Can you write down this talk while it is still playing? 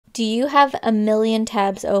Do you have a million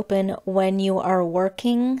tabs open when you are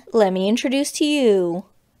working? Let me introduce to you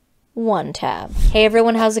OneTab. Hey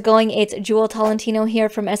everyone, how's it going? It's Jewel Tolentino here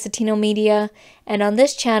from Essetinomedia, and on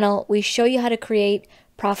this channel we show you how to create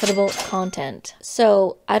profitable content.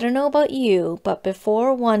 So I don't know about you, but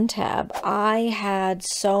before OneTab I had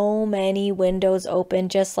so many windows open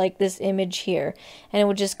just like this image here, and it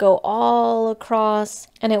would just go all across,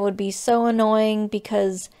 and it would be so annoying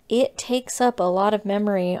because it takes up a lot of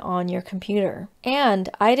memory on your computer. And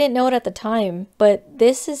I didn't know it at the time, but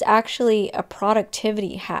this is actually a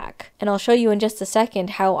productivity hack. And I'll show you in just a second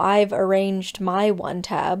how I've arranged my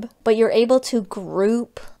OneTab. But you're able to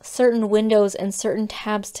group certain windows and certain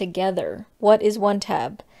tabs together. What is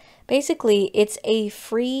OneTab? Basically, it's a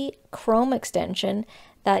free Chrome extension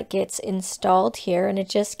that gets installed here, and it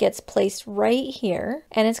just gets placed right here,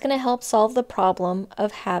 and it's going to help solve the problem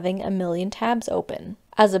of having a million tabs open.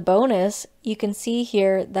 As a bonus, you can see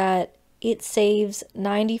here that it saves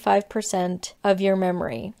 95% of your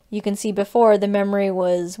memory. You can see before the memory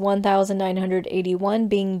was 1981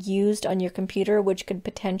 being used on your computer, which could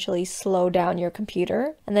potentially slow down your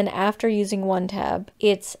computer. And then after using OneTab,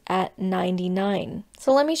 it's at 99.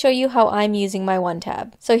 So let me show you how I'm using my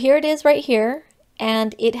OneTab. So here it is right here,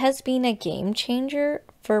 and it has been a game changer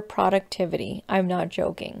for productivity. I'm not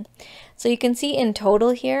joking. So you can see in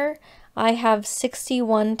total here, I have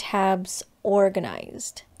 61 tabs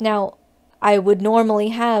organized. Now, I would normally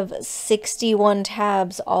have 61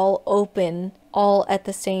 tabs all open all at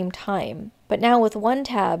the same time. But now with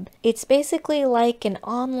OneTab, it's basically like an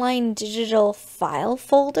online digital file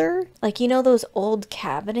folder. Like, you know those old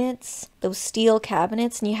cabinets, those steel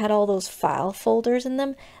cabinets, and you had all those file folders in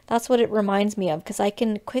them? That's what it reminds me of, because I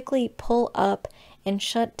can quickly pull up and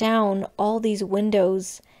shut down all these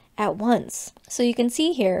windows at once. So you can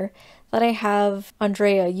see here that I have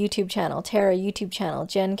Andrea YouTube channel, Tara YouTube channel,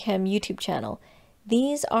 Jen Chem YouTube channel.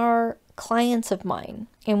 These are clients of mine.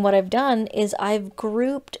 And what I've done is I've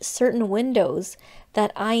grouped certain windows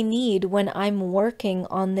that I need when I'm working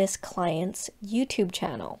on this client's YouTube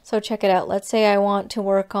channel. So check it out. Let's say I want to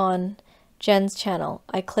work on Jen's channel.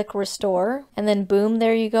 I click restore, and then boom,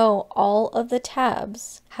 there you go. All of the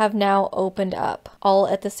tabs have now opened up all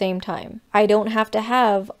at the same time. I don't have to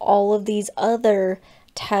have all of these other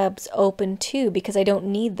tabs open too, because I don't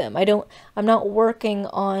need them. I'm not working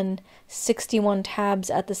on 61 tabs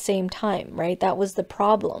at the same time, right? That was the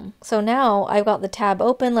problem. So now I've got the tab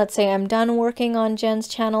open. Let's say I'm done working on Jen's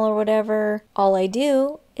channel or whatever. All I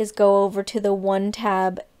do is go over to the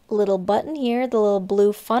OneTab little button here, the little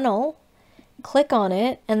blue funnel, click on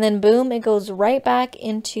it, and then boom, it goes right back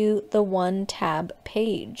into the OneTab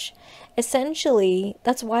page. Essentially,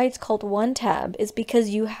 that's why it's called OneTab, is because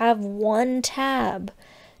you have one tab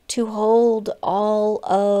to hold all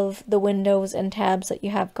of the windows and tabs that you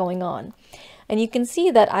have going on. And you can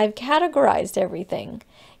see that I've categorized everything.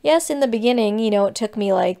 Yes, in the beginning, you know, it took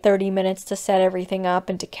me like 30 minutes to set everything up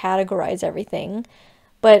and to categorize everything,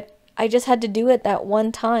 but I just had to do it that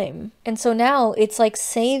one time. And so now it's like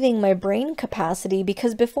saving my brain capacity,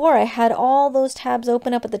 because before I had all those tabs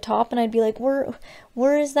open up at the top and I'd be like,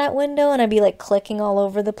 where is that window? And I'd be like clicking all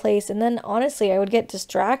over the place. And then honestly, I would get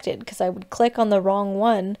distracted because I would click on the wrong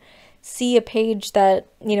one, see a page that,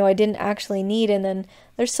 you know, I didn't actually need, and then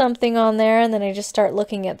there's something on there, and then I just start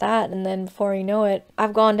looking at that, and then before you know it,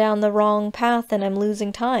 I've gone down the wrong path and I'm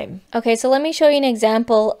losing time. Okay, so let me show you an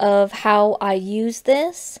example of how I use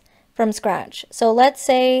this from scratch. So let's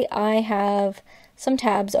say I have some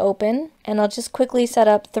tabs open, and I'll just quickly set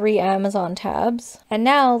up 3 Amazon tabs. And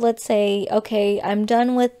now let's say, okay, I'm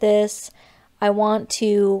done with this. I want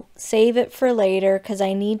to save it for later because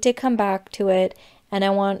I need to come back to it, and I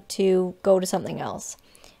want to go to something else.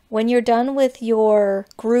 When you're done with your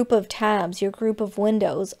group of tabs, your group of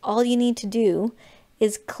windows, all you need to do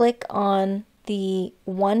is click on the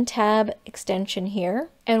OneTab extension here,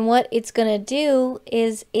 and what it's going to do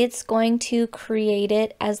is it's going to create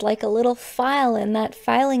it as like a little file in that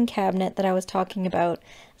filing cabinet that I was talking about.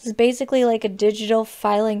 This is basically like a digital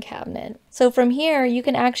filing cabinet. So from here you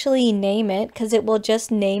can actually name it, because it will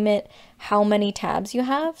just name it how many tabs you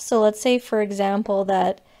have. So let's say, for example,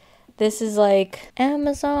 that this is like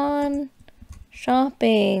Amazon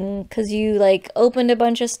shopping because you like opened a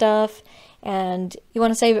bunch of stuff and you want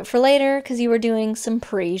to save it for later because you were doing some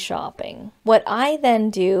pre-shopping. What I then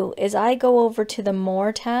do is I go over to the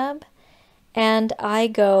More tab and I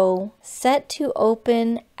go Set to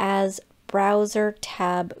Open as Browser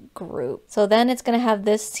Tab Group. So then it's going to have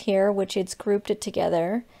this here, which it's grouped it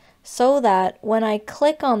together, so that when I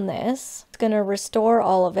click on this, it's going to restore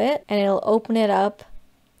all of it and it'll open it up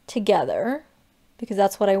together. because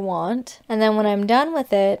that's what I want. And then when I'm done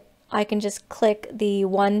with it, I can just click the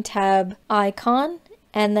OneTab icon,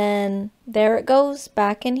 and then there it goes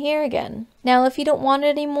back in here again. Now, if you don't want it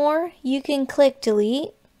anymore, you can click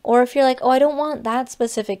delete. Or if you're like, oh, I don't want that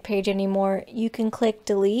specific page anymore, you can click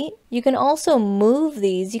delete. You can also move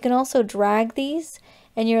these. You can also drag these,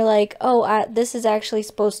 and you're like, oh, this is actually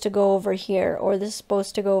supposed to go over here, or this is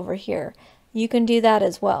supposed to go over here. You can do that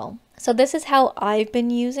as well. So this is how I've been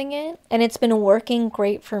using it, and it's been working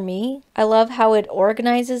great for me. I love how it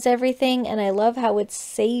organizes everything, and I love how it's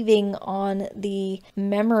saving on the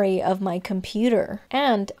memory of my computer.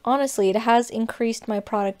 And honestly, it has increased my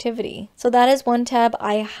productivity. So that is OneTab.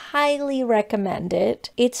 I highly recommend it.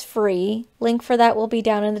 It's free. Link for that will be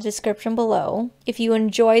down in the description below. If you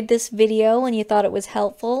enjoyed this video and you thought it was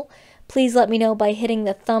helpful, please let me know by hitting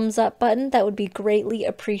the thumbs up button. That would be greatly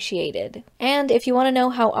appreciated. And if you want to know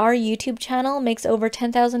how our YouTube channel makes over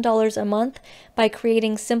 $10,000 a month by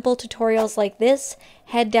creating simple tutorials like this,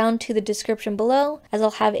 head down to the description below, as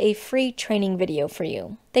I'll have a free training video for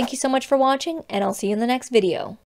you. Thank you so much for watching, and I'll see you in the next video.